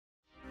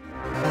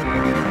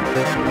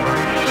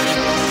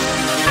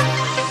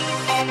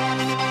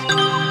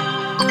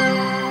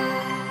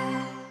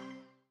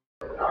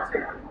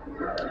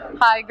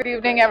Hi, good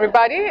evening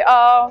everybody.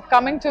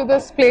 Coming to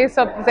this place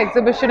of this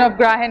exhibition of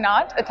Grahan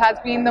art, it has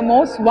been the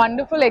most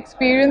wonderful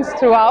experience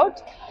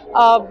throughout.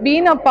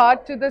 Being a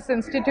part to this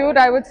institute,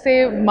 I would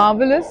say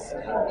marvelous.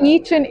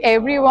 Each and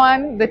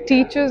everyone, the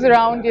teachers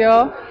around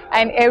here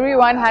and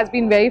everyone has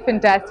been very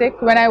fantastic.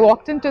 When I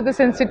walked into this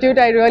institute,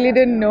 I really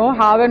didn't know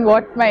how and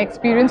what my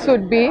experience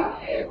would be.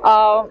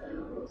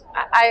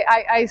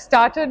 I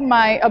started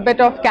a bit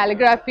of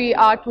calligraphy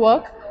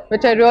artwork,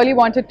 which I really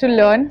wanted to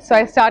learn. So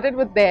I started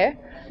with there.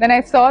 Then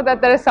I saw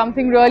that there is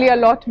something really a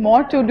lot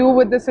more to do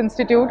with this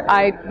institute.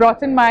 I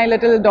brought in my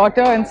little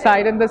daughter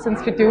inside in this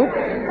institute,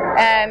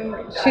 and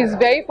she's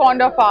very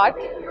fond of art.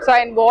 So I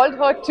involved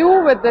her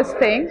too with this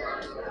thing,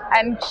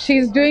 and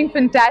she's doing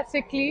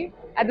fantastically.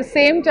 At the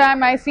same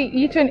time, I see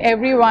each and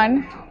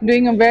everyone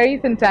doing a very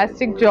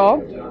fantastic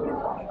job.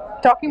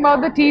 Talking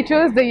about the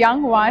teachers, the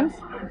young ones,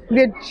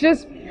 they're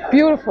just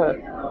beautiful.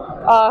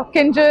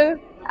 Kinjal,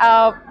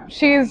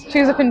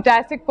 she's a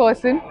fantastic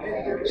person.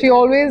 She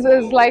always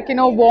is like,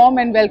 warm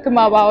and welcome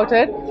about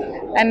it.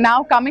 And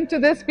now coming to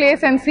this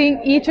place and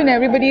seeing each and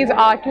everybody's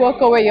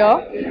artwork over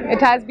here, it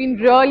has been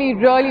really,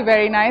 really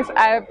very nice.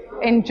 I've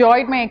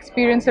enjoyed my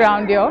experience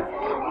around here.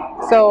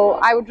 So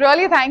I would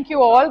really thank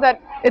you all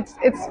that it's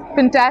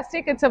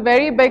fantastic. It's a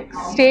very big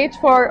stage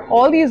for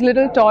all these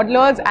little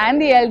toddlers and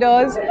the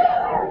elders.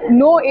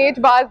 No age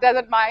bars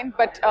doesn't mind,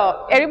 but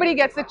everybody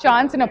gets a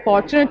chance and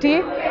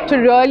opportunity to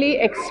really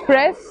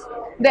express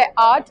their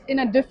art in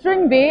a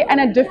different way and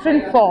a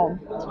different form.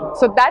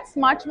 So that's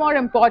much more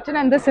important,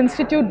 and this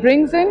institute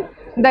brings in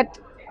that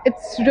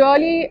it's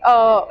really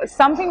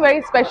something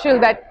very special,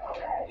 that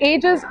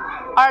ages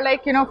are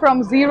like,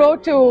 from 0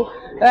 to,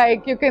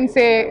 like, you can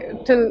say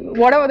till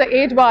whatever the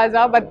age bars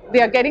are, but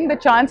they are getting the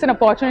chance and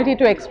opportunity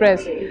to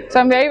express. So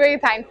I'm very, very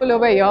thankful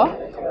over here.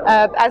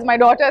 As my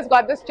daughter has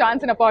got this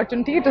chance and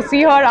opportunity to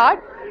see her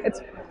art,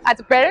 as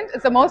a parent,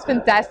 it's the most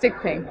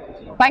fantastic thing.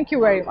 Thank you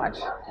very much.